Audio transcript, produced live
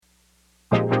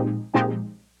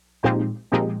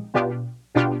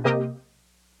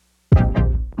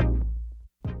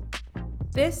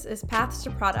This is Paths to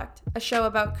Product, a show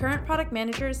about current product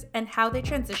managers and how they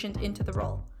transitioned into the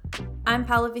role. I'm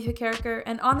Pallavi Hukarikar,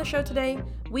 and on the show today,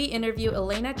 we interview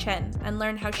Elena Chen and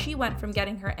learn how she went from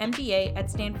getting her MBA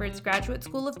at Stanford's Graduate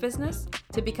School of Business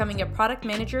to becoming a product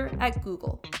manager at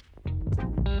Google.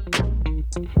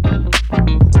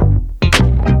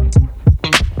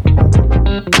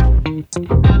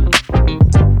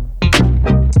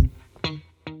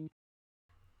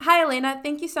 Hi, Elena.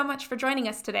 Thank you so much for joining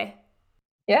us today.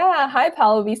 Yeah, hi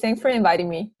Pallavi. Thanks for inviting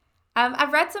me.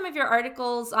 I've read some of your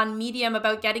articles on Medium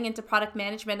about getting into product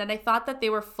management, and I thought that they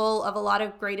were full of a lot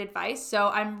of great advice. So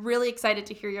I'm really excited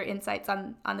to hear your insights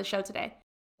on the show today.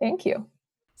 Thank you.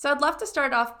 So I'd love to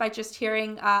start off by just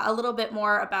hearing a little bit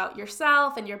more about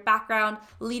yourself and your background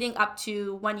leading up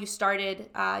to when you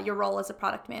started your role as a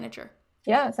product manager.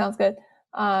 Yeah, sounds good.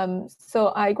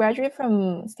 So I graduated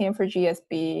from Stanford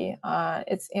GSB,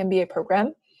 its MBA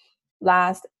program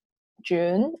last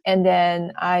June, and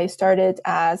then I started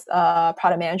as a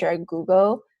product manager at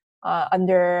Google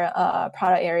under a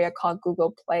product area called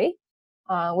Google Play,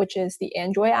 which is the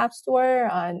Android App Store.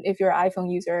 If you're an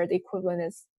iPhone user, the equivalent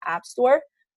is App Store.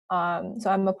 So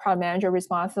I'm a product manager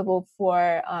responsible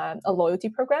for a loyalty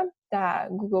program that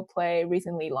Google Play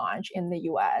recently launched in the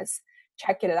US.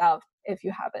 Check it out if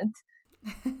you haven't.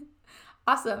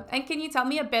 Awesome. And can you tell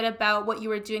me a bit about what you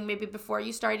were doing maybe before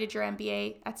you started your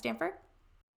MBA at Stanford?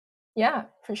 Yeah,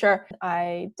 for sure.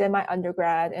 I did my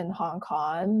undergrad in Hong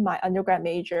Kong. My undergrad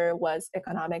major was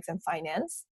economics and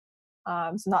finance,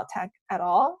 so not tech at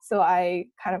all. So I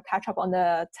kind of catch up on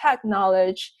the tech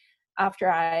knowledge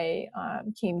after I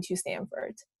came to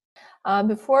Stanford.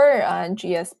 Before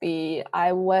GSB,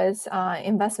 I was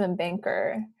investment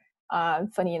banker.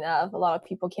 Funny enough, a lot of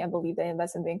people can't believe that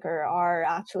investment banker are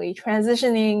actually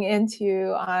transitioning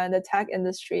into the tech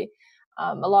industry.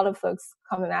 A lot of folks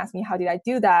come and ask me, how did I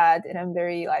do that? And I'm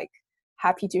very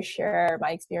happy to share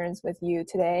my experience with you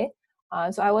today.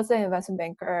 So I was an investment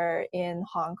banker in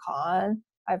Hong Kong.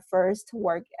 I first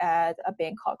worked at a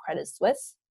bank called Credit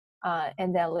Suisse,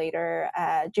 and then later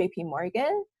at JP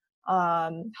Morgan,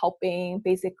 helping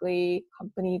basically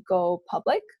company go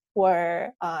public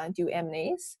or do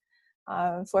M&As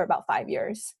for about 5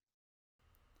 years.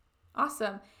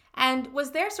 Awesome. And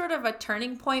was there sort of a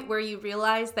turning point where you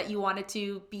realized that you wanted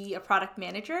to be a product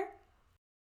manager?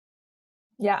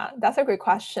 Yeah, that's a great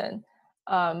question.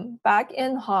 Back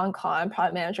in Hong Kong,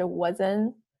 product manager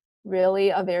wasn't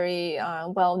really a very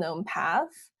well-known path.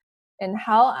 And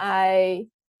how I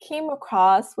came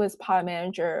across with product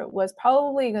manager was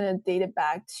probably going to date it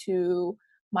back to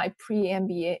my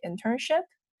pre-MBA internship.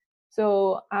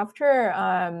 So after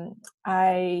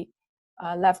I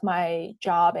left my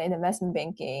job in investment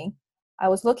banking, I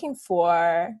was looking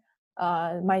for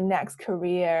my next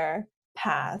career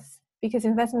path because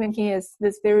investment banking is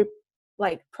this very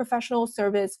professional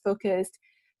service focused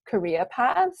career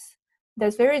path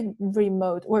that's very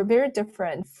remote or very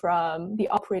different from the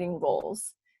operating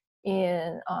roles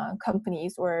in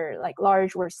companies or like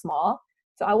large or small.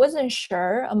 So I wasn't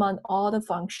sure among all the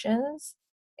functions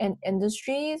and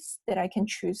industries that I can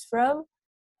choose from,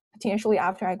 potentially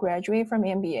after I graduate from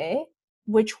MBA,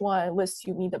 which one would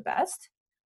suit me the best.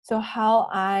 So how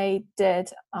I did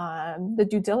the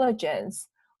due diligence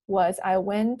was I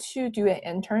went to do an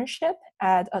internship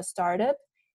at a startup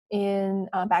in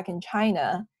back in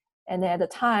China. And at the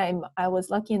time, I was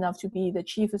lucky enough to be the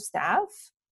chief of staff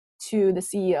to the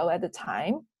CEO at the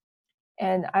time.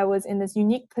 And I was in this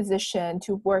unique position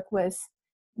to work with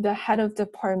the head of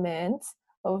department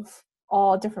of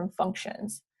all different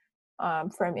functions,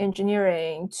 from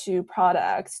engineering to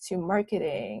products to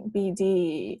marketing,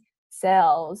 BD,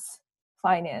 sales,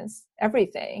 finance,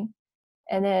 everything.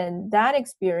 And then that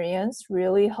experience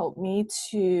really helped me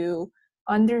to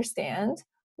understand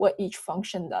what each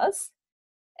function does.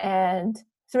 And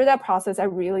through that process, I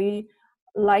really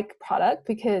like product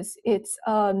because it's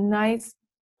a nice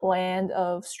blend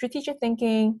of strategic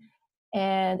thinking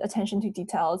and attention to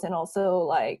details, and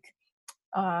also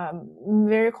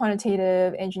very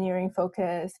quantitative engineering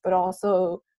focused, but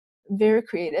also very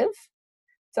creative.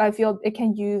 So I feel it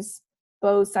can use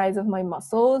both sides of my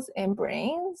muscles and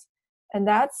brains. And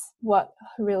that's what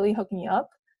really hooked me up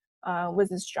with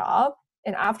this job.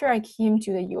 And after I came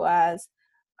to the US,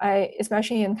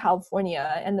 especially in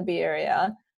California and the Bay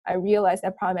Area, I realized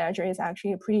that product manager is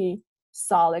actually a pretty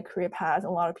solid career path. A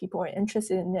lot of people are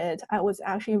interested in it. I was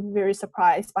actually very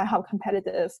surprised by how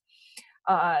competitive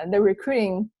the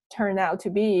recruiting turned out to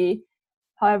be.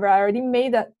 However, I already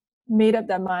made up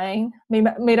my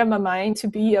mind to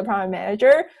be a product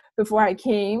manager before I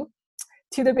came.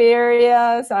 to the Bay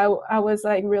Area. So I was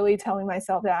like really telling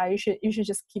myself that you should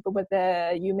just keep up with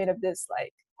it. You made up this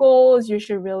like goals. You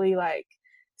should really like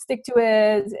stick to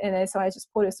it. And then, so I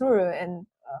just pulled it through. And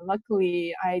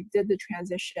luckily, I did the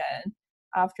transition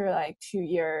after like 2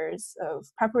 years of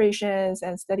preparations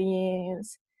and studying,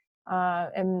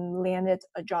 and landed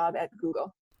a job at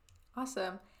Google.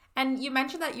 Awesome. And you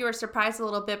mentioned that you were surprised a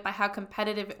little bit by how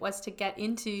competitive it was to get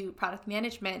into product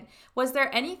management. Was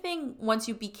there anything once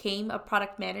you became a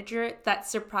product manager that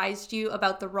surprised you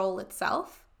about the role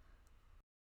itself?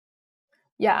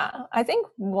 Yeah, I think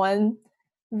one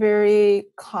very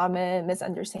common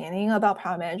misunderstanding about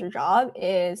product manager job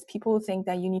is people think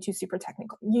that you need to super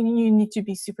technical. You need to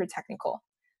be super technical,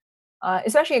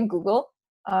 especially in Google.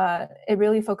 It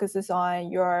really focuses on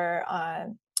your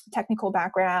technical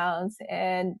backgrounds,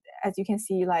 and as you can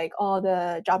see, like all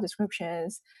the job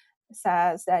descriptions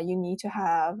says that you need to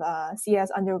have CS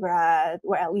undergrad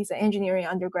or at least an engineering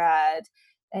undergrad,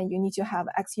 and you need to have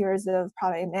X years of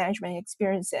product management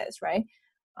experiences, right?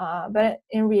 But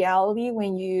in reality,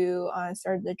 when you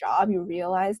start the job, you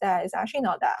realize that it's actually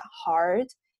not that hard,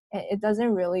 and it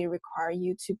doesn't really require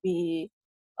you to be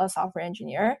a software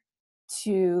engineer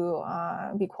to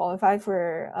be qualified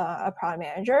for a product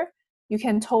manager. You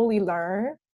can totally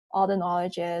learn all the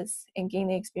knowledges and gain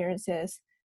the experiences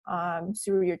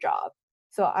through your job.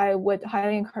 So I would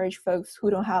highly encourage folks who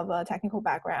don't have a technical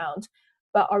background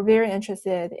but are very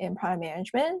interested in product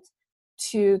management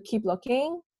to keep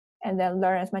looking and then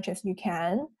learn as much as you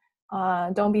can.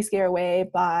 Don't be scared away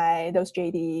by those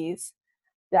JDs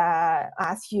that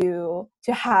ask you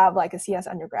to have like a CS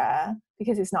undergrad,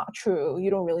 because it's not true. You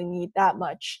don't really need that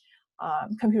much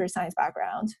computer science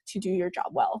background to do your job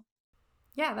well.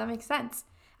 Yeah, that makes sense.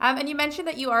 And you mentioned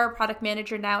that you are a product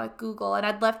manager now at Google, and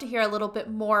I'd love to hear a little bit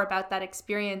more about that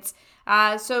experience.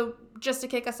 So, just to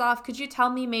kick us off, could you tell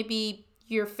me maybe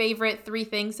your favorite three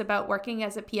things about working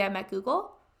as a PM at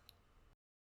Google?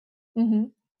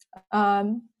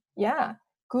 Mm-hmm. Yeah,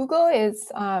 Google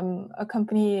is a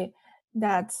company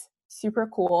that's super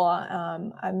cool.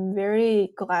 I'm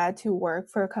very glad to work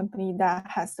for a company that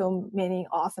has so many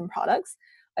awesome products,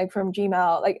 like from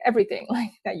Gmail, like everything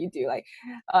like that you do, like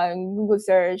Google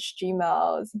Search,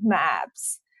 Gmail,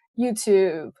 Maps,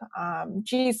 YouTube,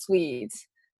 G Suite,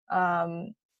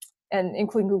 um, and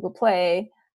including Google Play.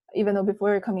 Even though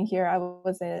before coming here, I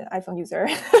was an iPhone user,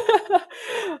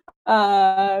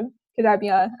 because I've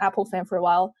been an Apple fan for a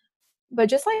while. But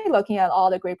just like looking at all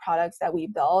the great products that we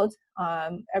build,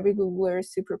 every Googler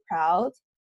is super proud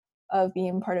of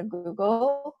being part of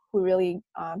Google, who really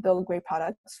build great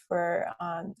products for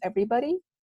everybody.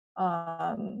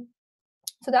 Um,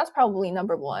 so that's probably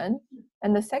number one.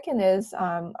 And the second is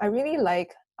I really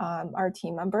like our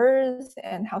team members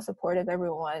and how supportive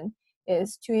everyone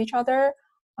is to each other.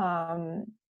 Um,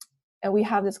 and we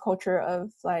have this culture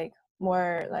of like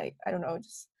more like, I don't know,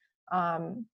 just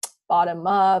um, bottom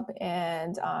up,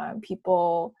 and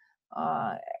people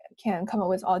uh, can come up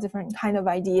with all different kind of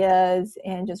ideas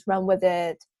and just run with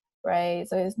it, right?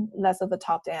 So it's less of a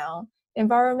top down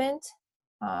environment.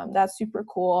 That's super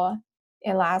cool.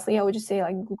 And lastly, I would just say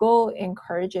like Google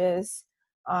encourages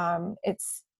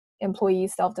its employee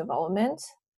self development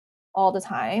all the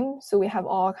time. So we have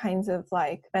all kinds of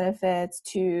like benefits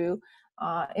to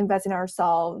invest in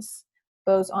ourselves,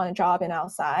 both on a job and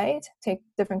outside. Take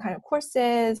different kind of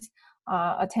courses,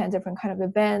 attend different kind of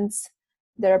events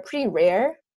that are pretty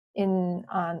rare in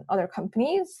other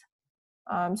companies.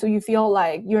 So you feel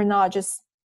like you're not just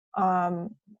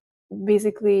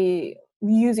basically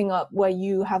using up what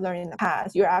you have learned in the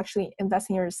past. You're actually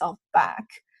investing yourself back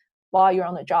while you're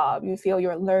on the job. You feel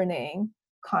you're learning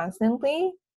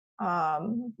constantly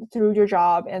through your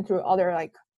job and through other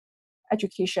like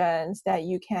educations that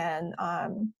you can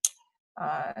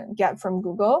get from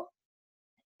Google.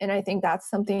 And I think that's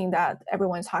something that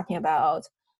everyone's talking about,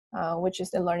 which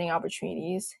is the learning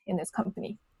opportunities in this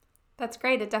company. That's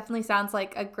great. It definitely sounds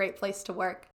like a great place to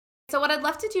work. So, what I'd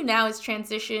love to do now is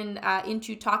transition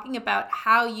into talking about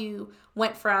how you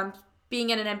went from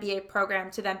being in an MBA program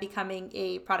to then becoming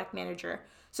a product manager.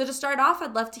 So, to start off,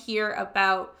 I'd love to hear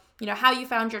about how you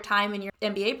found your time in your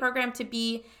MBA program to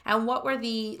be, and what were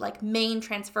the like main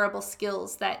transferable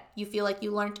skills that you feel like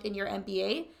you learned in your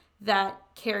MBA that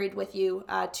carried with you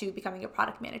to becoming a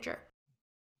product manager.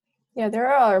 Yeah,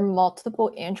 there are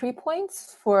multiple entry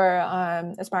points for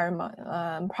aspiring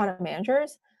product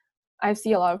managers. I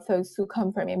see a lot of folks who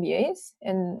come from MBAs,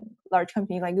 and large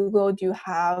companies like Google do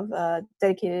have a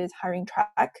dedicated hiring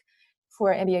track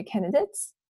for MBA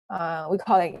candidates. We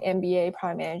call it MBA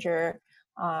product manager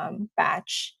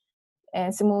batch.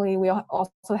 And similarly, we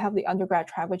also have the undergrad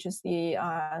track, which is the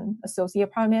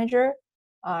associate product manager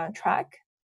track.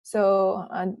 So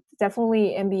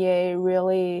definitely MBA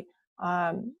really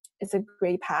is a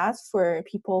great path for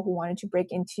people who wanted to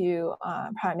break into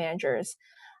product managers.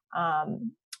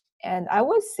 And I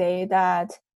would say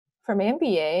that from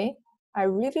MBA, I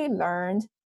really learned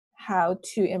how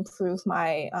to improve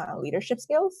my leadership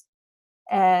skills.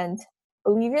 And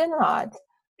believe it or not,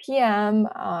 PM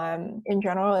in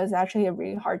general is actually a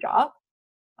really hard job.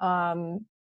 Um,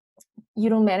 you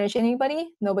don't manage anybody,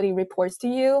 nobody reports to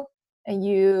you, and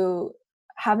you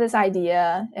have this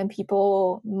idea, and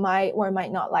people might or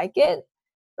might not like it,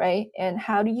 right? And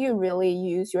how do you really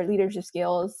use your leadership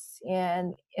skills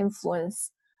and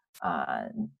influence uh,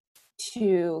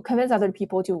 to convince other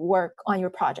people to work on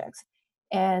your projects?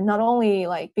 And not only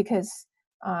like because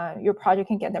your project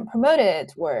can get them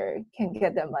promoted or can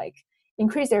get them like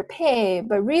increase their pay,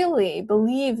 but really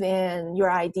believe in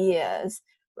your ideas,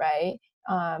 right?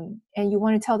 And you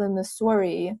want to tell them the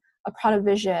story, a product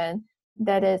vision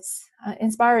that is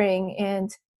inspiring and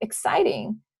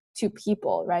exciting to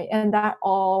people, right? And that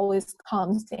always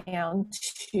comes down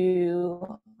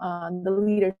to the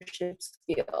leadership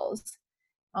skills.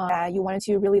 You wanted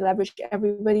to really leverage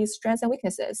everybody's strengths and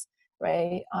weaknesses,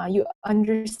 right? You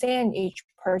understand each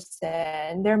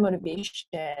person, their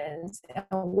motivations, and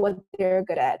what they're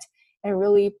good at, and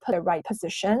really put the right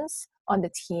positions on the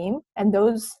team. And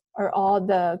those are all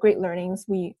the great learnings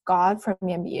we got from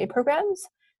the MBA programs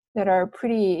that are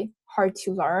pretty hard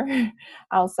to learn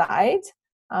outside.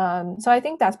 So I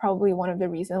think that's probably one of the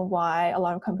reasons why a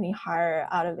lot of companies hire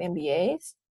out of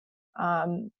MBAs.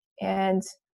 And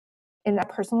I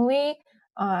personally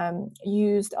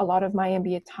used a lot of my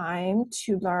MBA time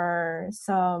to learn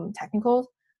some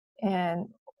technical and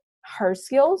hard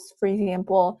skills. For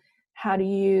example, how do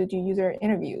you do user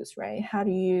interviews, right? How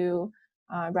do you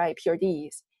write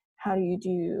PRDs? How do you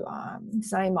do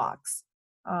design mocks?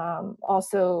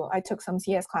 Also, I took some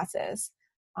CS classes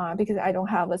because I don't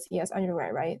have a CS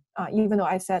undergrad, right? Even though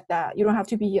I said that you don't have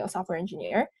to be a software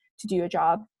engineer to do your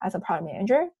job as a product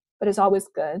manager, but it's always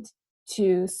good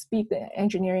to speak the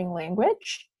engineering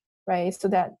language, right? So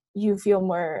that you feel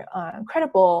more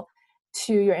credible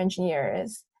to your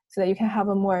engineers, so that you can have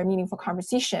a more meaningful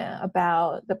conversation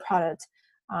about the product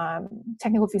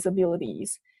technical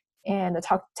feasibilities and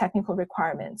the technical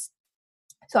requirements.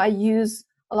 So I use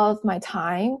a lot of my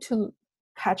time to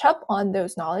catch up on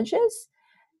those knowledges,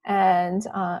 and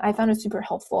I found it super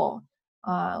helpful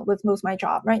with most of my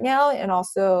job right now, and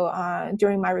also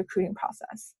during my recruiting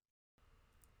process.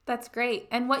 That's great.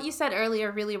 And what you said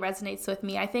earlier really resonates with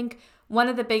me. I think one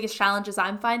of the biggest challenges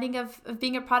I'm finding of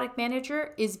being a product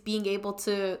manager is being able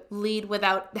to lead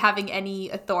without having any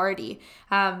authority.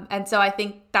 And so I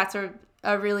think that's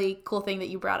a really cool thing that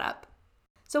you brought up.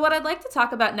 So, what I'd like to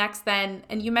talk about next, then,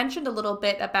 and you mentioned a little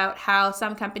bit about how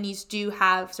some companies do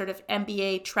have sort of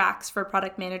MBA tracks for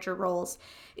product manager roles.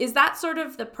 Is that sort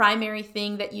of the primary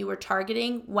thing that you were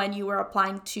targeting when you were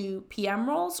applying to PM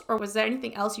roles, or was there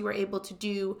anything else you were able to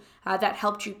do that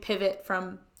helped you pivot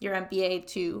from your MBA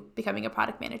to becoming a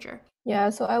product manager? Yeah,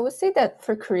 so I would say that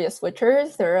for career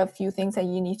switchers, there are a few things that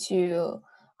you need to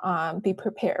be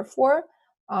prepared for.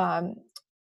 Um,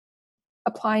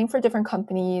 Applying for different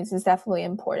companies is definitely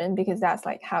important because that's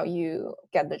like how you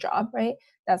get the job, right?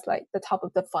 That's like the top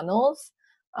of the funnels.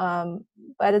 But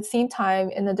at the same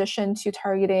time, in addition to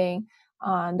targeting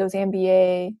those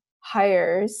MBA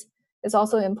hires, it's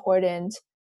also important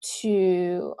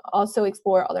to also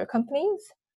explore other companies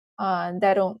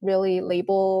that don't really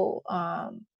label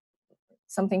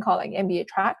something called like MBA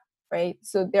track, right?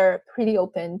 So they're pretty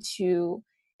open to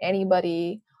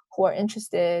anybody who are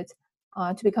interested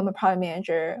to become a product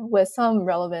manager with some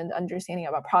relevant understanding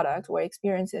about product or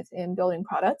experiences in building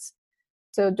products.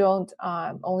 So don't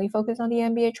only focus on the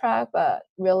MBA track, but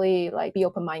really like be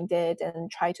open-minded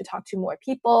and try to talk to more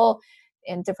people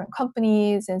in different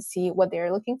companies and see what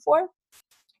they're looking for.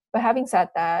 But having said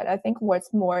that, I think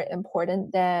what's more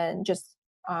important than just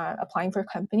applying for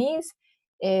companies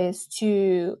is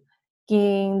to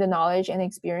gain the knowledge and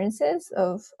experiences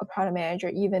of a product manager,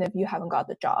 even if you haven't got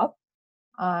the job.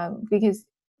 Because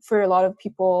for a lot of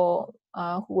people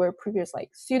who were previous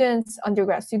like students,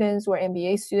 undergrad students or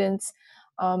MBA students,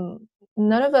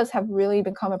 none of us have really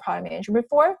become a product manager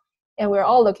before, and we're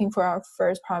all looking for our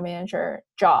first product manager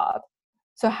job.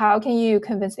 So how can you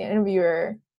convince the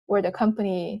interviewer or the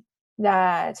company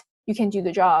that you can do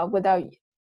the job without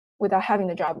having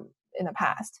the job in the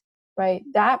past, right?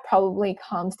 That probably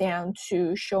comes down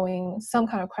to showing some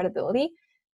kind of credibility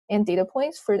and data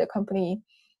points for the company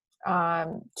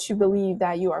to believe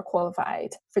that you are qualified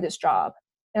for this job.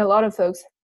 And a lot of folks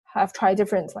have tried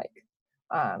different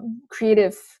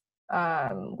creative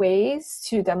ways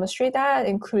to demonstrate that,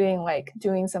 including like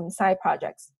doing some side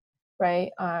projects,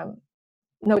 right?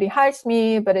 Nobody hires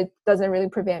me, but it doesn't really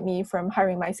prevent me from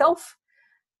hiring myself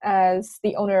as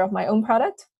the owner of my own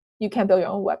product. You can build your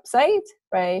own website,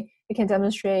 right? You can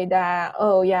demonstrate that,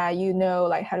 oh yeah, you know,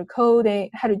 like how to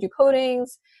do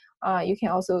codings. You can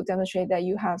also demonstrate that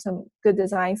you have some good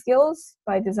design skills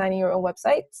by designing your own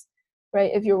websites,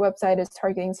 right? If your website is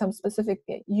targeting some specific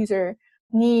user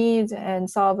needs and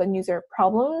solving user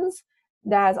problems,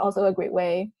 that's also a great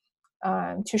way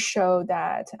to show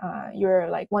that you're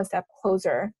like one step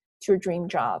closer to your dream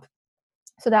job.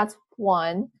 So that's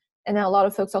one. And then a lot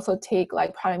of folks also take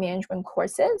like product management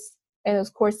courses. And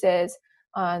those courses,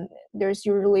 there's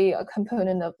usually a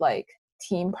component of like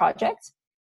team projects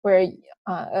where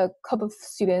a couple of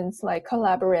students like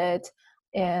collaborate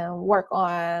and work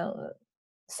on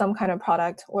some kind of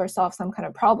product or solve some kind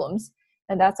of problems.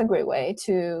 And that's a great way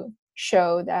to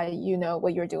show that you know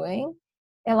what you're doing.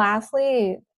 And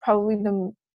lastly, probably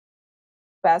the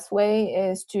best way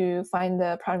is to find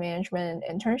the product management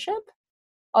internship.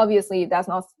 Obviously, that's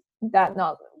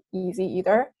not easy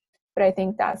either, but I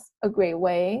think that's a great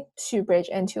way to bridge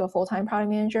into a full-time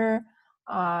product manager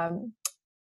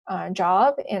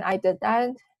job. And I did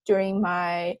that during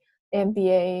my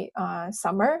MBA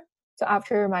summer. So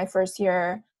after my first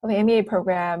year of the MBA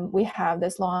program, we have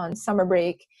this long summer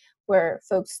break where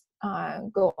folks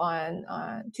go on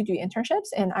to do internships.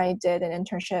 And I did an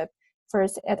internship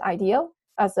first at IDEO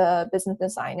as a business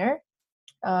designer.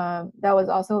 That was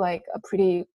also like a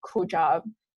pretty cool job.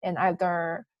 And I've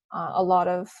learned a lot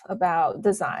about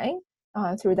design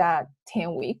through that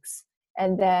 10 weeks.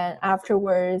 And then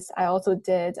afterwards, I also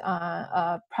did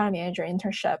a product manager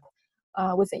internship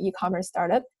with an e-commerce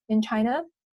startup in China.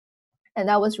 And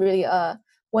that was really a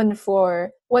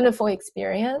wonderful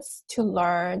experience to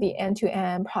learn the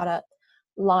end-to-end product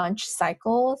launch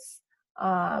cycles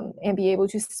and be able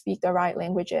to speak the right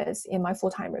languages in my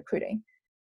full-time recruiting.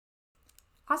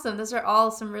 Awesome. Those are all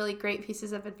some really great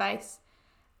pieces of advice.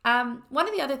 One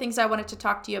of the other things I wanted to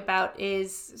talk to you about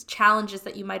is challenges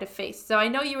that you might have faced. So I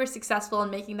know you were successful in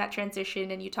making that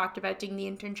transition and you talked about doing the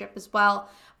internship as well,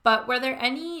 but were there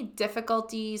any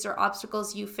difficulties or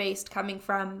obstacles you faced coming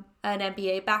from an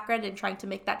MBA background and trying to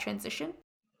make that transition?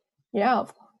 Yeah,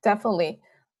 definitely.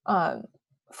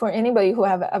 For anybody who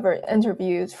have ever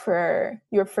interviewed for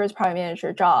your first product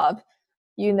manager job,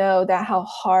 you know that how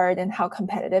hard and how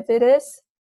competitive it is.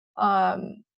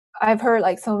 I've heard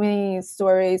like so many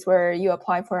stories where you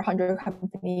apply for 100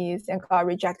 companies and got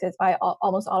rejected by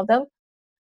almost all of them,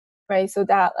 right? So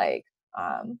that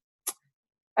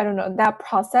I don't know, that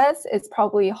process is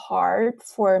probably hard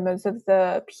for most of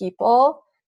the people.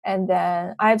 And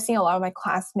then I've seen a lot of my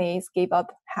classmates gave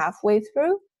up halfway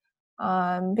through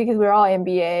because we're all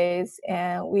MBAs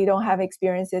and we don't have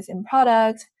experiences in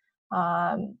product.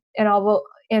 And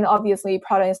obviously,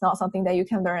 product is not something that you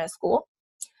can learn at school.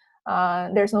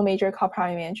 There's no major called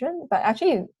product management, but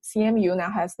actually CMU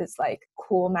now has this like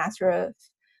cool master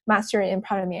in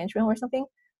product management or something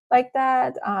like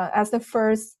that as the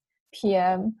first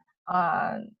PM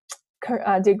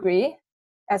degree,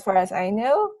 as far as I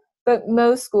know. But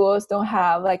most schools don't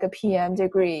have like a PM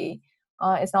degree.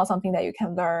 It's not something that you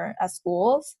can learn at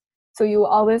schools. So you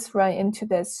always run into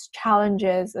this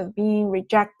challenges of being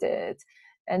rejected.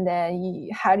 And then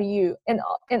how do you, and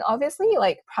obviously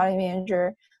like product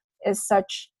manager is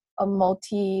such a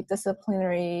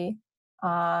multidisciplinary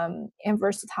and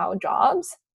versatile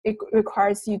jobs. It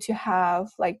requires you to have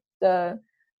like the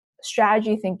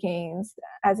strategy thinking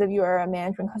as if you are a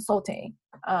management consulting,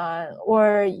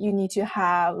 or you need to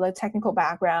have the technical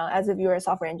background as if you're a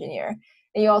software engineer.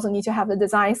 And you also need to have the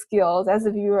design skills as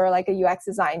if you are like a UX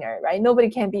designer, right? Nobody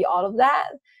can be all of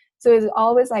that. So it's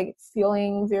always like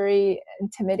feeling very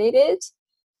intimidated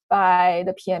by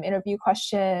the PM interview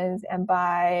questions and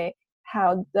by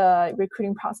how the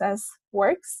recruiting process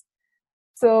works.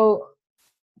 So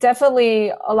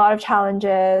definitely a lot of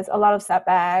challenges, a lot of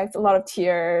setbacks, a lot of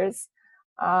tears.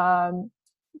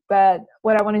 But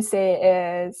what I want to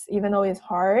say is, even though it's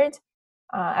hard,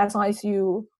 as long as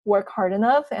you work hard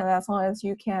enough and as long as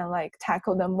you can like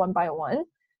tackle them one by one,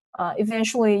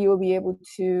 eventually you will be able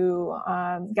to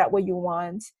get what you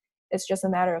want. It's just a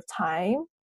matter of time.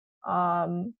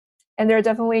 And there are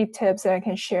definitely tips that I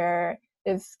can share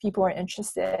if people are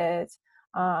interested.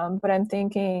 But I'm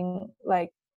thinking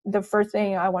like the first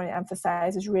thing I want to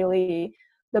emphasize is really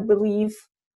the belief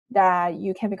that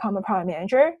you can become a product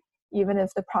manager, even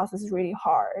if the process is really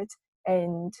hard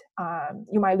and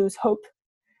you might lose hope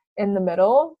in the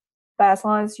middle. But as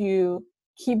long as you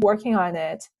keep working on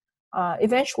it,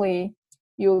 eventually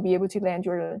you'll be able to land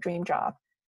your dream job.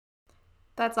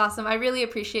 That's awesome. I really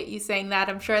appreciate you saying that.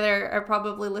 I'm sure there are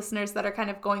probably listeners that are kind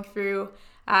of going through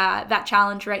that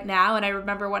challenge right now. And I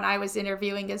remember when I was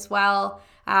interviewing as well,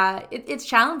 it's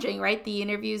challenging, right? The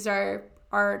interviews are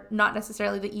not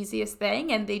necessarily the easiest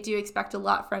thing, and they do expect a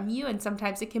lot from you. And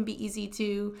sometimes it can be easy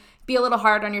to be a little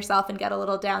hard on yourself and get a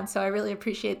little down. So I really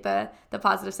appreciate the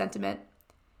positive sentiment.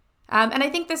 And I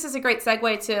think this is a great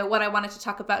segue to what I wanted to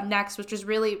talk about next, which is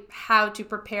really how to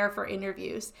prepare for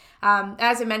interviews.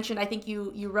 As I mentioned, I think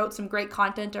you wrote some great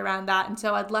content around that. And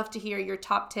so I'd love to hear your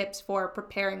top tips for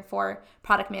preparing for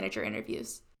product manager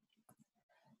interviews.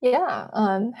 Yeah,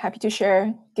 happy to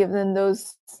share, given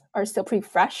those are still pretty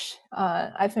fresh.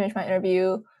 I finished my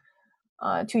interview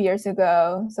 2 years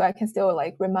ago, so I can still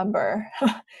like remember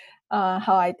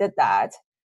how I did that.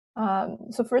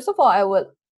 So first of all, I would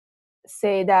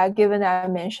say that given that I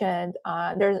mentioned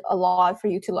there's a lot for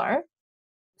you to learn,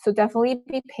 so definitely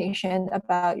be patient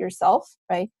about yourself,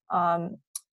 right?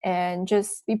 And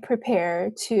just be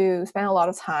prepared to spend a lot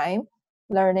of time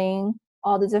learning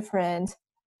all the different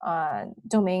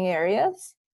domain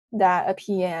areas that a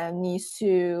PM needs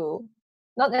to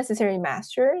not necessarily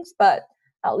masters, but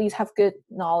at least have good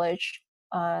knowledge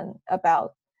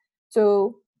about.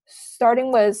 So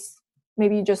starting with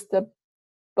maybe just the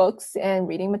books and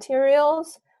reading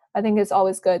materials, I think it's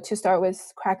always good to start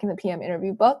with cracking the PM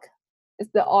interview book. It's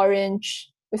the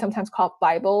orange, we sometimes call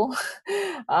Bible,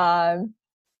 that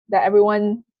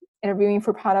everyone interviewing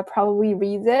for product probably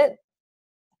reads it.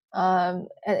 And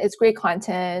it's great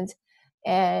content,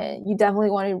 and you definitely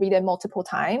want to read it multiple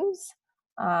times.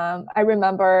 I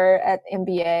remember at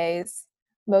MBAs,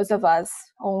 most of us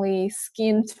only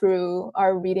skimmed through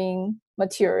our reading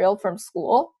material from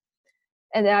school.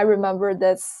 And then I remember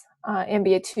this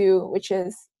MBA too, which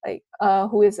is like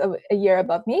who is a year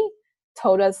above me,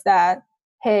 told us that,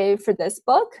 hey, for this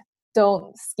book,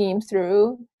 don't skim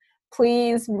through.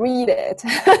 Please read it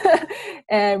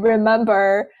and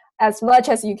remember as much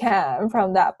as you can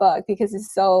from that book because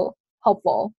it's so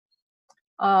helpful.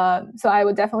 So I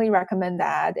would definitely recommend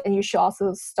that, and you should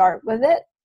also start with it.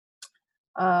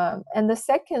 And the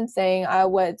second thing I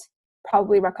would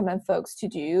probably recommend folks to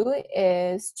do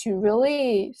is to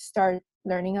really start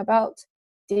learning about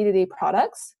day-to-day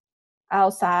products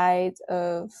outside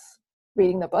of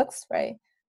reading the books, right?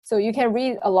 So you can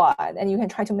read a lot and you can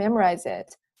try to memorize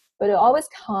it, but it always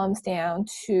comes down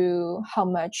to how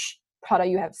much product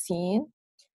you have seen,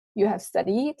 you have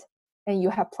studied, and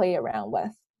you have played around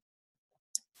with.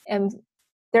 And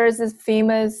there's this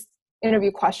famous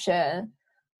interview question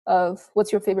of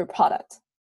what's your favorite product,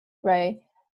 right?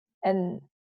 And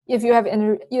if you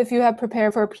have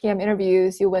prepared for PM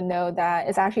interviews, you would know that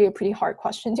it's actually a pretty hard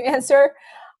question to answer.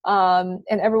 And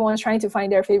everyone's trying to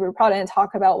find their favorite product and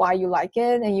talk about why you like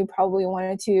it, and you probably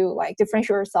wanted to like differentiate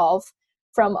yourself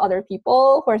from other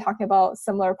people who are talking about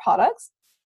similar products,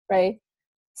 right?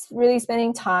 It's really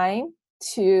spending time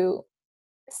to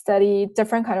study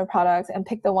different kind of products and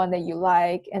pick the one that you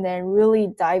like, and then really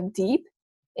dive deep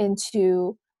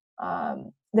into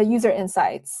the user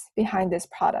insights behind this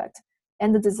product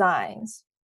and the designs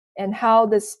and how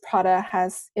this product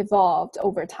has evolved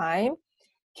over time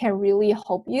can really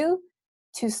help you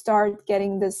to start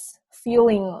getting this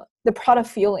feeling, the product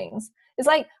feelings. It's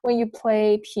like when you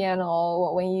play piano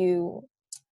or when you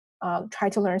try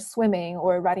to learn swimming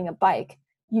or riding a bike.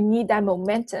 You need that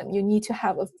momentum. You need to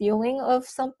have a feeling of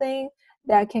something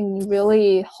that can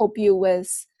really help you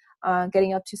with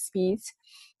getting up to speed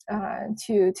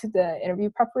to the interview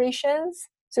preparations.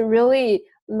 So really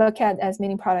look at as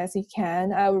many products as you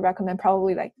can. I would recommend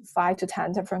probably like 5 to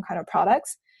 10 different kind of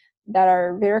products that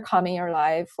are very common in your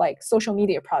life, like social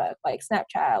media product, like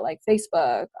Snapchat, like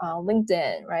Facebook,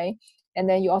 LinkedIn, right? And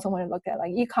then you also want to look at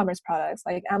like e-commerce products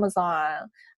like Amazon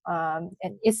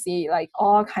and Etsy, like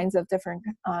all kinds of different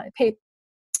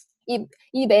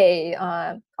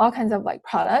eBay, all kinds of like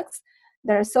products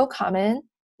that are so common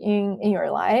in your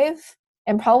life.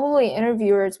 And probably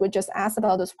interviewers would just ask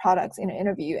about those products in an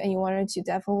interview, and you wanted to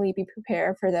definitely be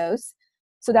prepared for those.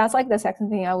 So that's like the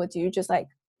second thing I would do, just like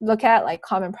look at like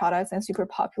common products and super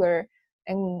popular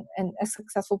and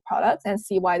successful products and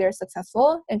see why they're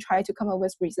successful and try to come up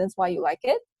with reasons why you like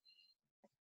it.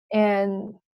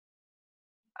 And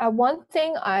one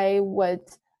thing I would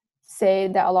say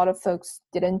that a lot of folks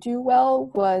didn't do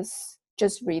well was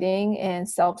just reading and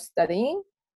self-studying.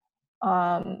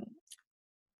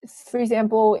 For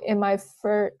example, in my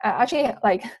first, actually,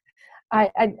 like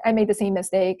I made the same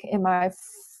mistake in my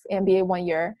MBA 1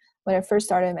 year. When I first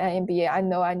started my MBA, I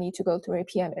know I need to go through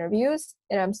PM interviews,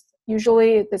 and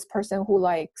usually this person who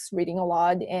likes reading a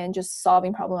lot and just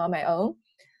solving problem on my own.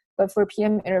 But for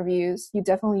PM interviews, you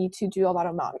definitely need to do a lot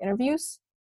of mock interviews.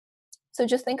 So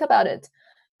just think about it.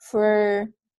 For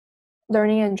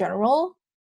learning in general,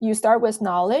 you start with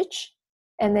knowledge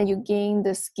and then you gain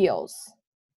the skills.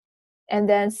 And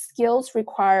then skills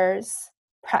requires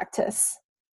practice.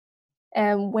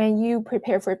 And when you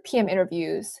prepare for PM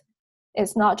interviews,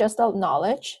 it's not just the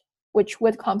knowledge, which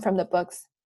would come from the books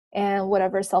and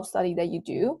whatever self-study that you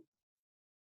do.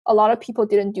 A lot of people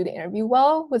didn't do the interview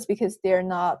well was because they're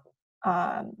not,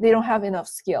 they don't have enough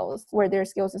skills, where their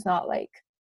skills is not like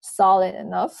solid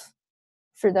enough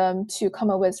for them to come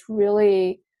up with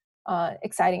really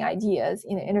exciting ideas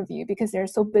in an interview, because they're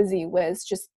so busy with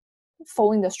just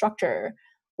following the structure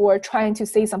or trying to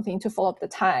say something to fill up the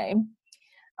time.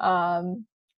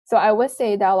 So I would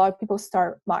say that a lot of people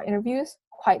start mock interviews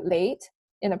quite late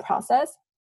in the process.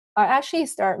 I actually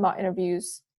start mock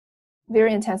interviews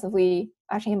very intensively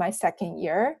actually in my second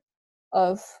year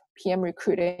of PM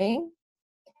recruiting,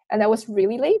 and that was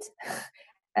really late.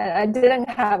 And I didn't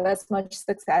have as much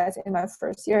success in my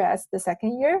first year as the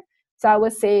second year. So I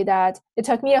would say that it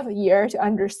took me a year to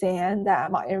understand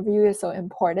that mock interview is so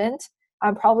important.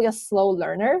 I'm probably a slow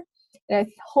learner, and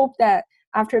I hope that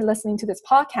after listening to this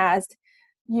podcast,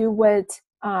 you would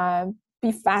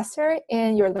be faster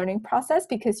in your learning process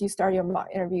because you start your mock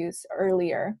interviews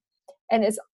earlier. And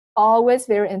it's always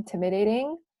very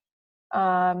intimidating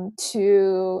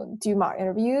to do mock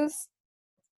interviews,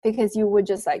 because you would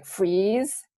just like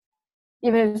freeze,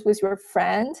 even if it's with your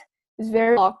friend. It's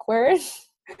very awkward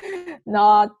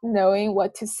not knowing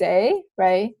what to say,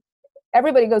 right?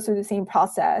 Everybody goes through the same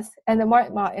process, and the more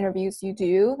mock interviews you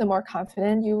do, the more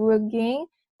confident you will gain,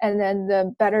 and then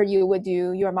the better you would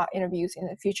do your mock interviews in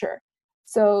the future.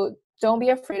 So don't be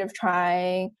afraid of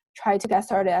trying. Try to get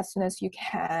started as soon as you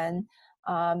can.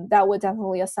 That would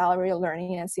definitely accelerate your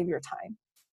learning and save your time.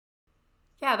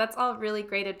 Yeah, that's all really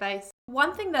great advice.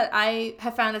 One thing that I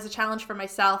have found as a challenge for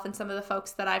myself and some of the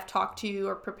folks that I've talked to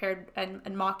or prepared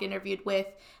and mock interviewed with,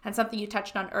 and something you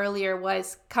touched on earlier,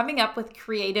 was coming up with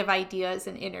creative ideas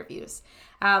in interviews.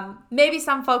 Maybe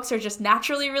some folks are just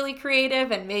naturally really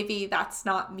creative, and maybe that's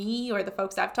not me or the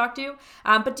folks I've talked to.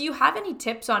 But do you have any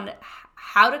tips on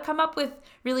how to come up with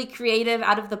really creative,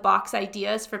 out of the box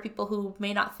ideas for people who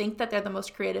may not think that they're the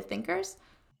most creative thinkers?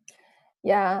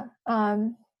 Yeah.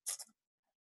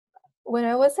 When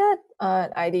I was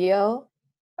at IDEO,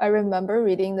 I remember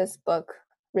reading this book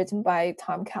written by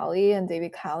Tom Kelly and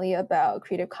David Kelly about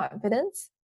creative confidence.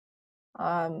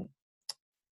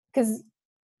 Because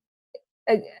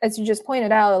as you just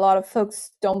pointed out, a lot of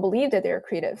folks don't believe that they're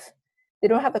creative. They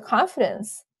don't have the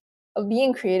confidence of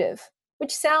being creative,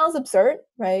 which sounds absurd,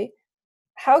 right?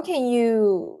 How can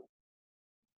you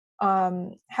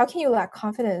lack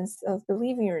confidence of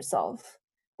believing yourself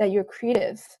that you're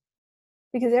creative?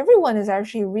 Because everyone is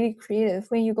actually really creative.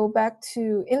 When you go back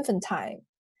to infant time,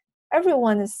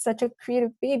 everyone is such a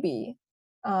creative baby.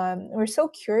 We're so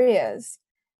curious,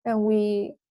 and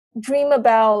we dream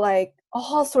about like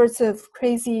all sorts of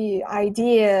crazy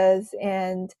ideas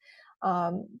and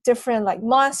different like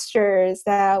monsters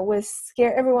that would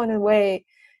scare everyone away.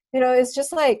 It's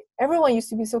just like everyone used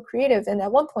to be so creative, and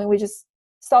at one point we just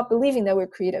stopped believing that we're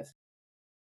creative.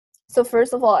 So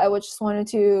first of all, I would just wanted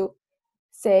to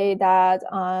say that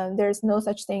there's no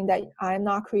such thing that I'm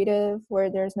not creative, or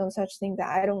there's no such thing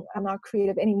that I'm not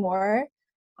creative anymore.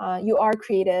 You are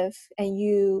creative, and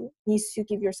you need to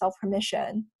give yourself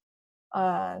permission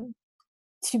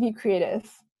to be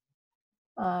creative.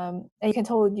 And you can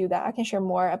totally do that. I can share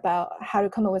more about how to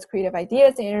come up with creative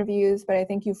ideas in interviews, but I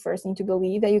think you first need to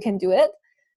believe that you can do it,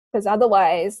 because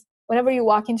otherwise, whenever you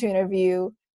walk into an interview,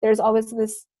 there's always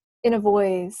this inner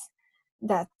voice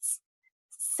that's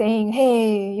saying,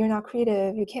 hey, you're not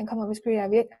creative, you can't come up with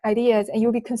creative ideas, and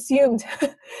you'll be consumed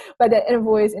by that inner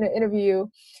voice in an interview,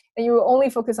 and you will only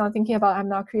focus on thinking about, I'm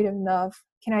not creative enough,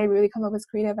 can I really come up with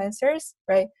creative answers,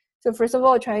 right? So first of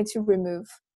all, try to remove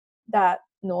that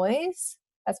noise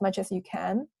as much as you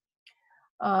can.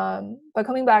 But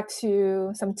coming back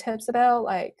to some tips about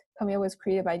like coming up with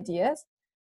creative ideas,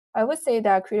 I would say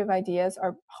that creative ideas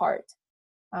are hard,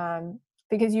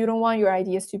 because you don't want your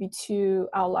ideas to be too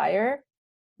outlier.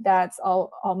 That's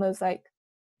almost like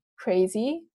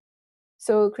crazy.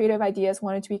 So creative ideas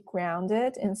wanted to be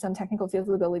grounded in some technical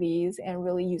feasibilities and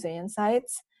really user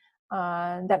insights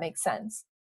that make sense.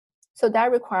 So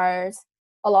that requires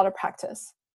a lot of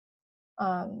practice.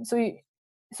 So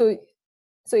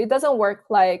it doesn't work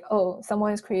like, oh,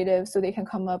 someone is creative, so they can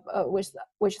come up with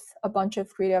a bunch of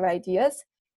creative ideas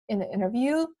in the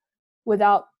interview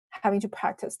without having to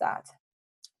practice that.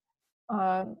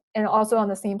 And also on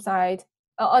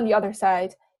the other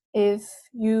side, if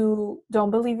you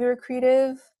don't believe you're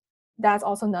creative, that's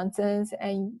also nonsense.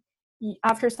 And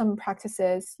after some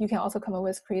practices, you can also come up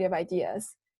with creative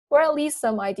ideas, or at least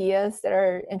some ideas that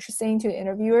are interesting to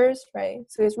interviewers, right?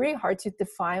 So it's really hard to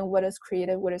define what is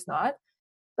creative, what is not.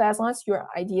 But as long as your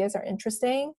ideas are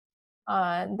interesting,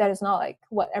 that is not like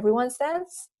what everyone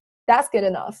says, that's good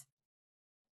enough.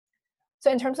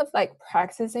 So in terms of like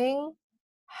practicing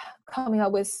coming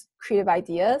up with creative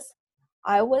ideas,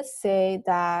 I would say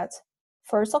that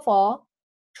first of all,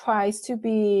 tries to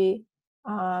be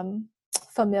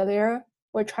familiar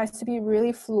or tries to be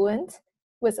really fluent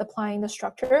with applying the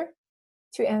structure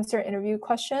to answer interview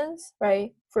questions,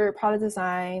 right? For product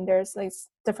design, there's like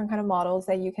different kind of models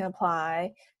that you can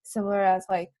apply, similar as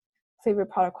like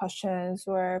favorite product questions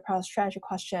or product strategy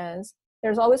questions.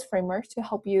 There's always frameworks to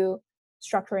help you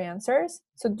structure answers.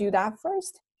 So do that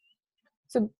first.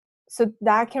 So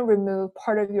that can remove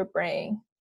part of your brain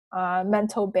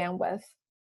mental bandwidth.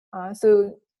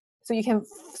 So you can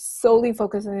solely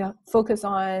focus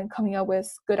on coming up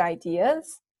with good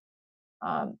ideas.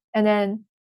 And then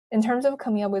in terms of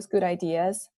coming up with good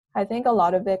ideas, I think a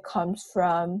lot of it comes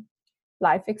from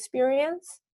life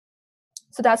experience.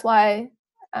 So that's why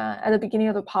at the beginning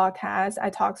of the podcast, I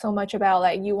talked so much about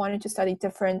like you wanted to study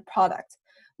different products.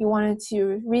 You wanted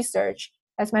to research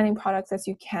as many products as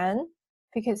you can,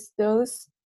 because those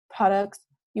products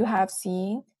you have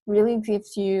seen really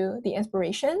gives you the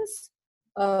inspirations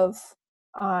of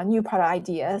new product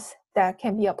ideas that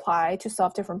can be applied to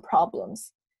solve different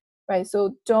problems, right?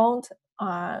 So don't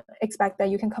expect that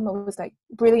you can come up with like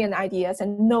brilliant ideas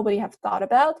and nobody have thought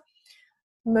about.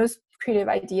 Most creative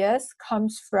ideas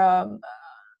comes from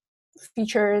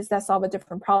features that solve a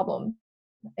different problem,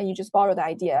 and you just borrow the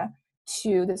idea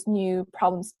to this new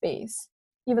problem space,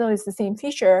 even though it's the same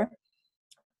feature.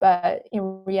 But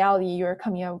in reality, you're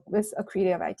coming up with a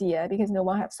creative idea because no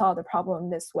one have solved the problem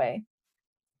this way.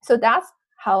 So that's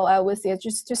how I would say it.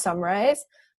 Just to summarize,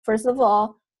 first of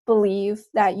all, believe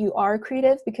that you are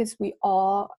creative, because we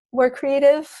all were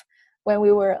creative when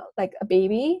we were like a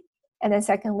baby. And then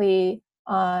secondly,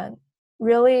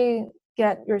 really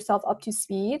get yourself up to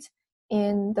speed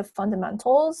in the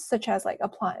fundamentals, such as like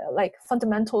apply like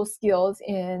fundamental skills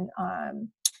in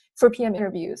for PM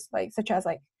interviews, like such as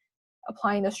like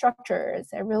applying the structures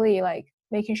and really like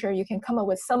making sure you can come up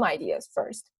with some ideas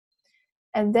first,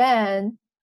 and then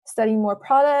study more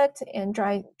product and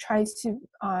tries to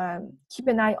keep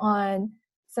an eye on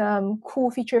some cool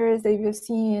features that you've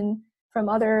seen from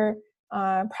other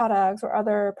products or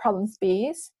other problem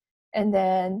space, and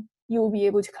then you will be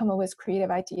able to come up with creative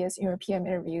ideas in your PM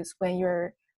interviews when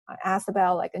you're asked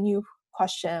about like a new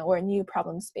question or a new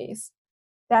problem space.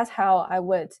 That's how I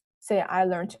would say I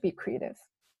learned to be creative.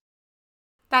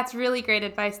 That's really great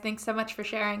advice. Thanks so much for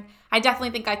sharing. I definitely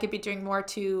think I could be doing more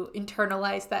to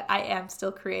internalize that I am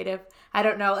still creative. I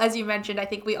don't know. As you mentioned, I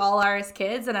think we all are as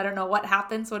kids, and I don't know what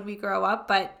happens when we grow up,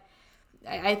 but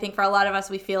I think for a lot of us,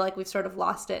 we feel like we've sort of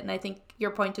lost it. And I think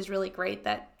your point is really great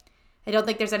that I don't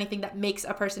think there's anything that makes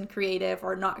a person creative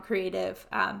or not creative,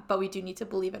 but we do need to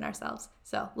believe in ourselves.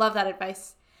 So, love that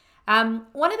advice.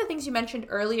 One of the things you mentioned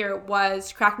earlier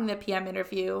was cracking the PM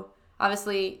interview.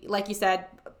 Obviously, like you said,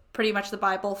 pretty much the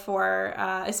Bible for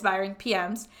aspiring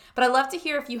PMs. But I'd love to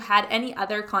hear if you had any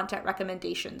other content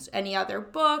recommendations, any other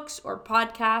books or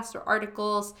podcasts or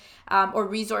articles or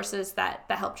resources that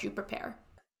helped you prepare.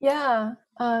 Yeah,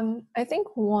 I think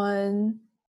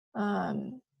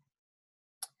um,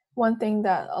 one thing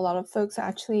that a lot of folks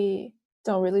actually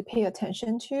don't really pay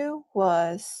attention to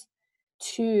was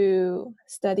to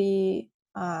study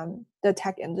the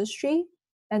tech industry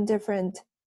and different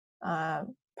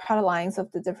product lines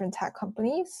of the different tech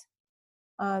companies.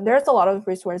 There's a lot of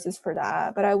resources for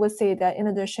that, but I would say that in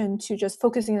addition to just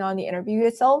focusing on the interview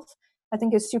itself, I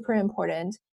think it's super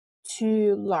important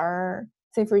to learn,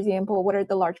 say, for example, what are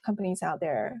the large companies out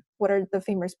there? What are the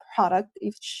famous product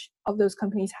each of those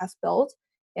companies has built,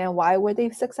 and why were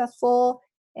they successful,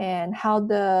 and how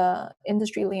the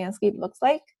industry landscape looks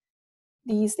like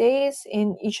these days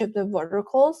in each of the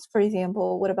verticals. For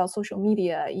example, what about social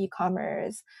media,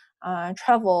 e-commerce,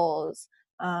 travels,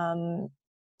 um,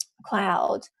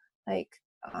 cloud, like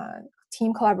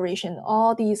team collaboration,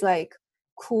 all these like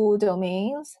cool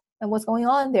domains, and what's going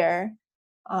on there,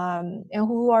 and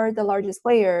who are the largest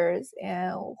players,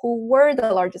 and who were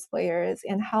the largest players,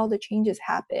 and how the changes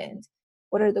happened.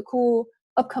 What are the cool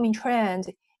upcoming trends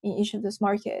in each of those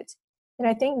markets? And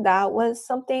I think that was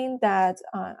something that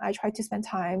I tried to spend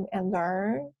time and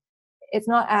learn. It's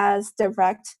not as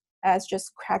direct as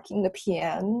just cracking the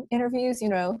PM interviews,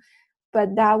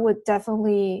 but that would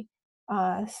definitely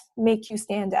make you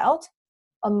stand out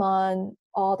among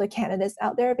all the candidates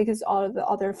out there, because all of the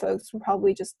other folks will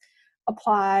probably just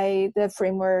apply the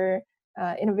framework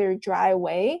in a very dry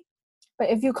way. But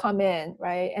if you come in,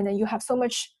 right, and then you have so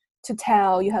much to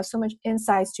tell, you have so much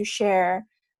insights to share,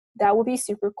 that would be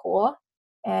super cool.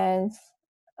 And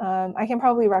I can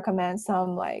probably recommend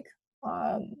some like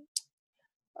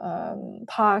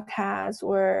podcasts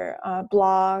or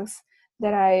blogs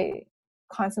that I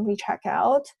constantly check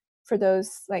out for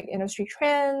those like industry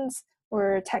trends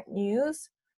or tech news.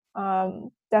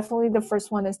 Definitely the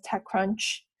first one is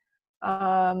TechCrunch.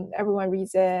 Everyone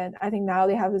reads it. I think now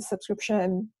they have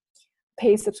the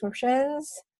paid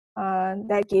subscriptions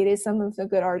that gated some of the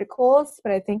good articles,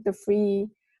 but I think the free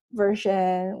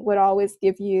version would always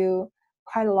give you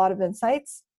quite a lot of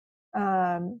insights.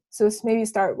 So maybe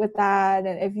start with that,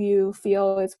 and if you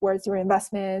feel it's worth your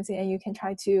investments, and you can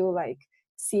try to like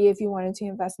see if you wanted to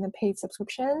invest in the paid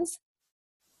subscriptions.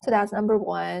 So that's number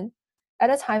one. At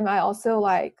a time, I also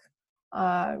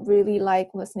really like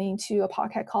listening to a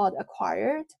podcast called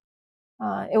Acquired.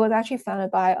 It was actually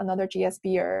founded by another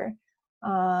GSBer.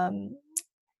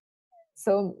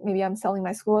 So maybe I'm selling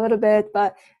my school a little bit,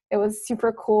 but it was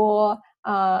super cool.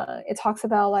 It talks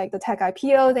about like the tech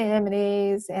IPOs and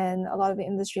M&As and a lot of the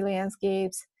industry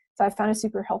landscapes. So I found it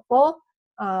super helpful,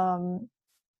 and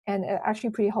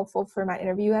actually pretty helpful for my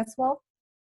interview as well.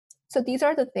 So these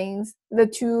are the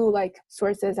two like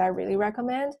sources I really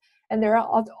recommend. And there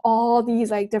are all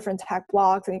these like different tech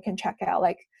blogs that you can check out,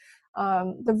 like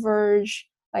The Verge,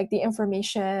 like The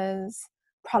Informations,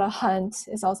 Product Hunt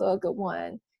is also a good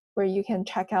one, where you can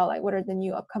check out like what are the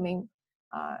new upcoming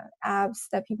apps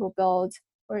that people build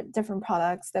or different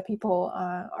products that people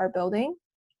are building.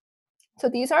 So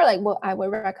these are like what I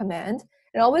would recommend.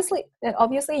 And obviously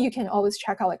you can always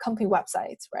check out like company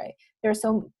websites, right? There are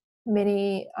so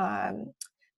many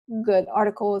good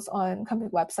articles on company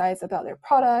websites about their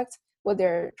product, what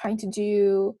they're trying to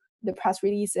do, the press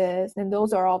releases, and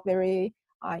those are all very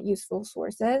useful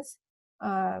sources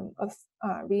of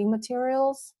reading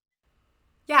materials.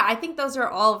 Yeah, I think those are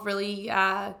all really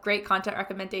great content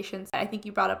recommendations. I think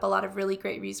you brought up a lot of really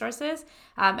great resources.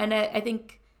 And I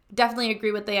think definitely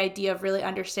agree with the idea of really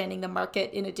understanding the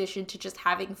market in addition to just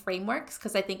having frameworks,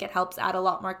 because I think it helps add a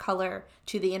lot more color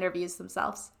to the interviews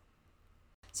themselves.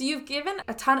 So you've given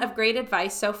a ton of great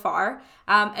advice so far.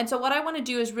 And so what I want to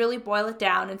do is really boil it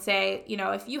down and say,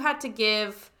 if you had to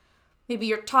give maybe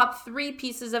your top 3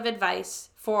 pieces of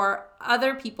advice for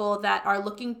other people that are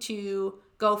looking to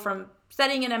go from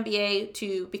studying an MBA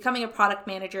to becoming a product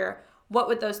manager, what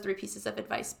would those 3 pieces of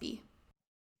advice be?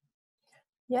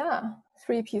 Yeah,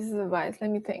 3 pieces of advice. Let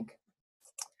me think.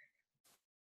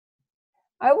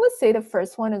 I would say the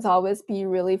first one is always be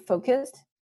really focused.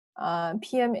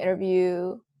 PM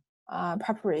interview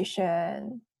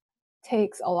preparation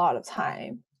takes a lot of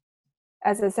time.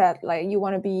 As I said, like you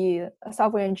want to be a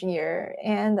software engineer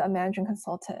and a management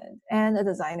consultant and a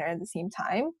designer at the same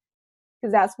time,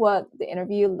 because that's what the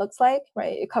interview looks like,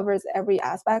 right? It covers every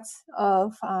aspect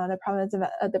of the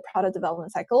product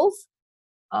development cycles.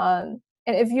 And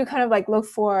if you kind of like look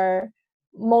for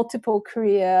multiple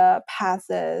career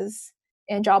paths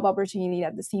and job opportunity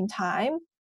at the same time,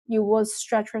 you will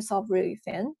stretch yourself really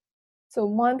thin. So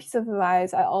one piece of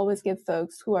advice I always give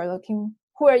folks who are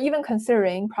even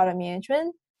considering product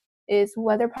management is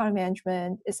whether product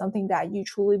management is something that you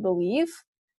truly believe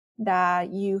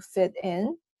that you fit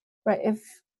in, right? If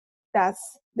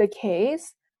that's the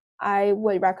case, I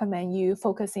would recommend you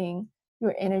focusing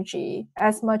your energy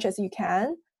as much as you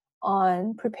can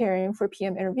on preparing for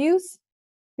PM interviews,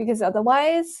 because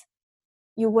otherwise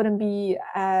you wouldn't be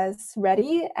as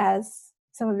ready as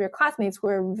some of your classmates who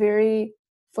are very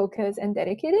focused and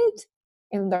dedicated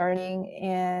in learning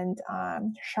and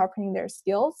sharpening their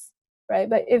skills, right?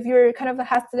 But if you're kind of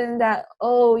hesitant that,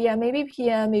 oh yeah, maybe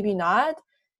PM, maybe not,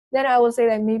 then I would say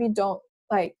that maybe don't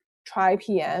like try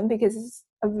PM, because it's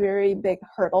a very big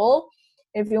hurdle.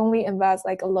 If you only invest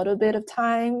like a little bit of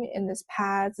time in this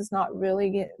path, it's not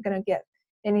really gonna get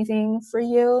anything for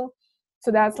you.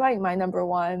 So that's like my number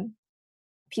one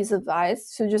piece of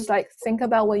advice. So just like think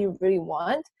about what you really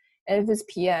want, and if it's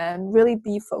PM, really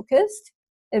be focused.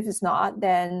 If it's not,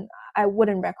 then I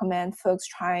wouldn't recommend folks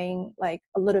trying like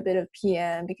a little bit of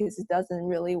PM, because it doesn't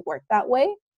really work that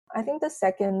way. I think the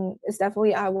second is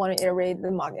definitely I want to iterate the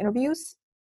mock interviews,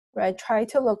 right? Try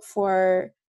to look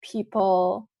for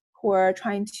people who are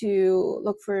trying to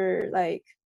look for like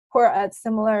who are at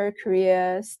similar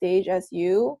career stage as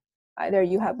you. Either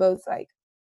you have both like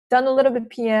done a little bit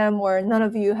PM or none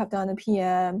of you have done a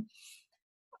PM.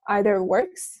 Either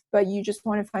works, but you just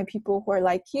want to find people who are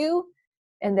like you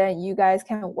and then you guys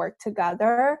can work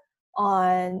together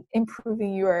on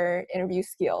improving your interview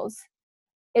skills.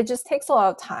 It just takes a lot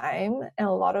of time and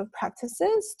a lot of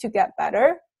practices to get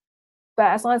better. But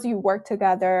as long as you work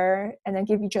together and then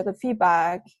give each other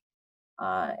feedback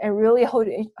and really hold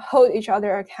each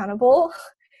other accountable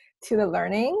to the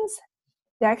learnings,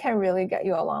 that can really get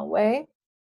you a long way.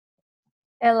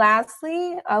 And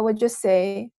lastly, I would just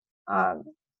say,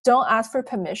 don't ask for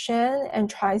permission and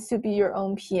try to be your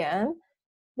own PM.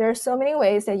 There are so many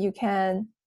ways that you can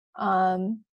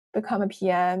become a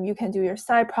PM. You can do your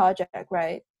side project,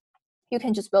 right? You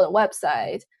can just build a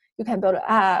website. You can build an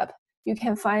app. You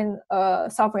can find a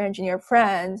software engineer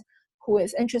friend who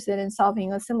is interested in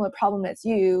solving a similar problem as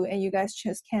you, and you guys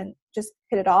just can just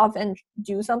hit it off and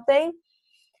do something.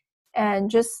 And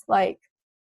just like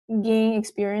gain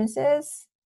experiences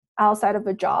outside of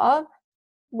a job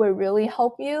will really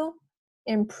help you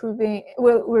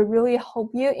will really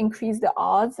help you increase the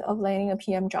odds of landing a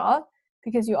PM job,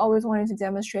 because you always wanted to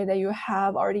demonstrate that you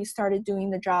have already started doing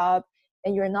the job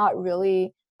and you're not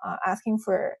really asking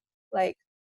for like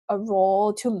a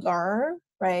role to learn,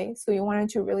 right? So you wanted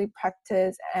to really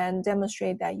practice and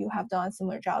demonstrate that you have done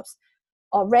similar jobs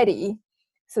already,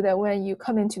 so that when you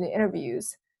come into the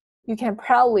interviews, you can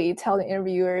proudly tell the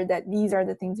interviewer that these are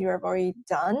the things you have already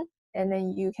done, and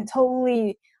then you can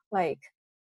totally like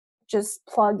just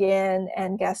plug in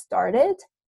and get started.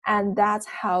 And that's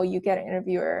how you get an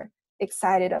interviewer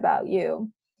excited about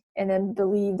you and then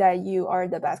believe that you are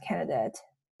the best candidate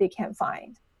they can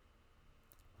find.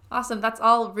 Awesome. That's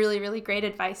all really, really great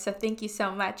advice. So thank you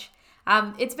so much.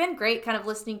 It's been great kind of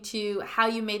listening to how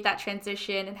you made that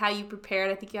transition and how you prepared.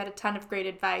 I think you had a ton of great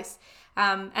advice.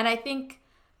 And I think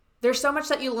there's so much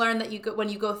that you learn that when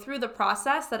you go through the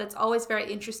process, that it's always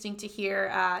very interesting to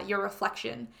hear your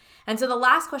reflection. And so the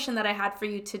last question that I had for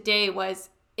you today was,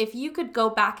 if you could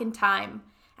go back in time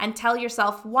and tell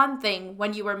yourself one thing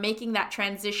when you were making that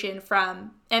transition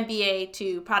from MBA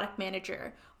to product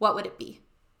manager, what would it be?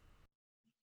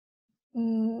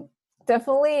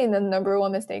 Definitely the number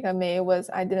one mistake I made was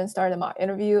I didn't start the mock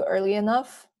interview early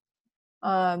enough.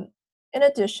 In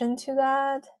addition to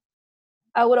that,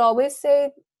 I would always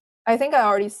say, I think I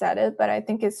already said it, but I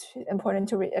think it's important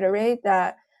to reiterate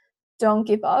that don't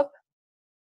give up.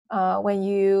 When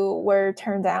you were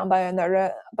turned down by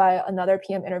another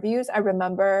PM interviews, I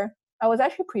remember I was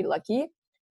actually pretty lucky.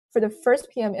 For the first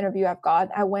PM interview I've got,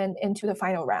 I went into the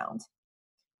final round.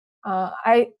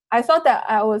 I thought that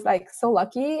I was like so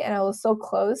lucky and I was so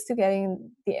close to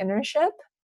getting the internship.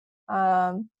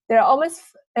 I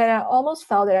almost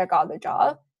felt that I got the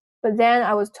job, but then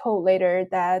I was told later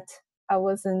that I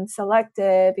wasn't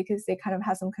selected because they kind of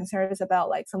had some concerns about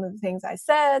like some of the things I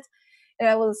said, and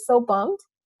I was so bummed.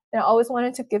 And I always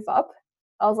wanted to give up.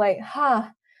 I was like,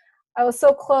 I was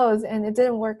so close and it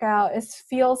didn't work out. It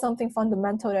feels something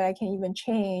fundamental that I can't even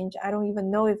change. I don't even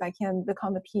know if I can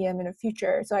become a PM in the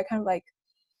future. So I kind of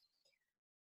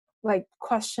like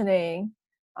questioning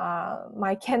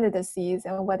my candidacies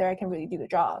and whether I can really do the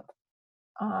job.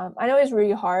 I know it's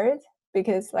really hard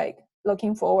because like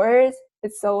looking forward,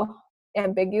 it's so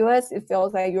ambiguous. It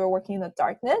feels like you're working in the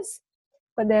darkness.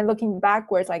 But then looking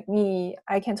backwards, like me,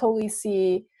 I can totally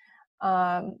see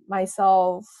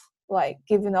myself like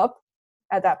giving up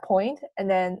at that point, and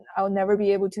then I'll never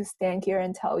be able to stand here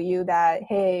and tell you that,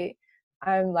 hey,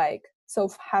 I'm like so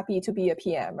happy to be a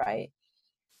PM, right?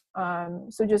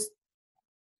 So just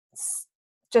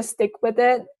stick with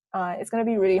it. It's gonna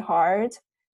be really hard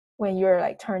when you're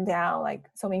like turned down like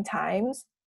so many times,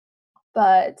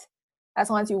 but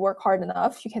as long as you work hard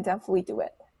enough, you can definitely do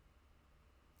it.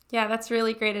 Yeah, that's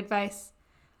really great advice.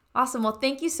 Awesome. Well,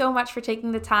 thank you so much for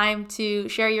taking the time to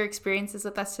share your experiences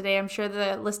with us today. I'm sure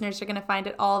the listeners are going to find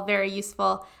it all very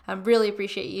useful. I really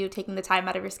appreciate you taking the time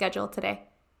out of your schedule today.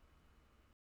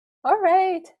 All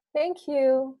right. Thank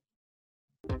you.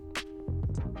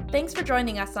 Thanks for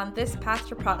joining us on this Path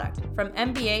to Product, from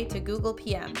MBA to Google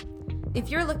PM. If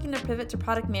you're looking to pivot to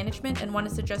product management and want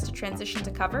to suggest a transition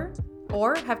to cover,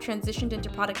 or have transitioned into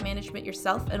product management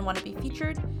yourself and want to be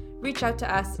featured, reach out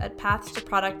to us at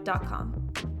pathstoproduct.com.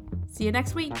 See you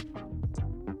next week.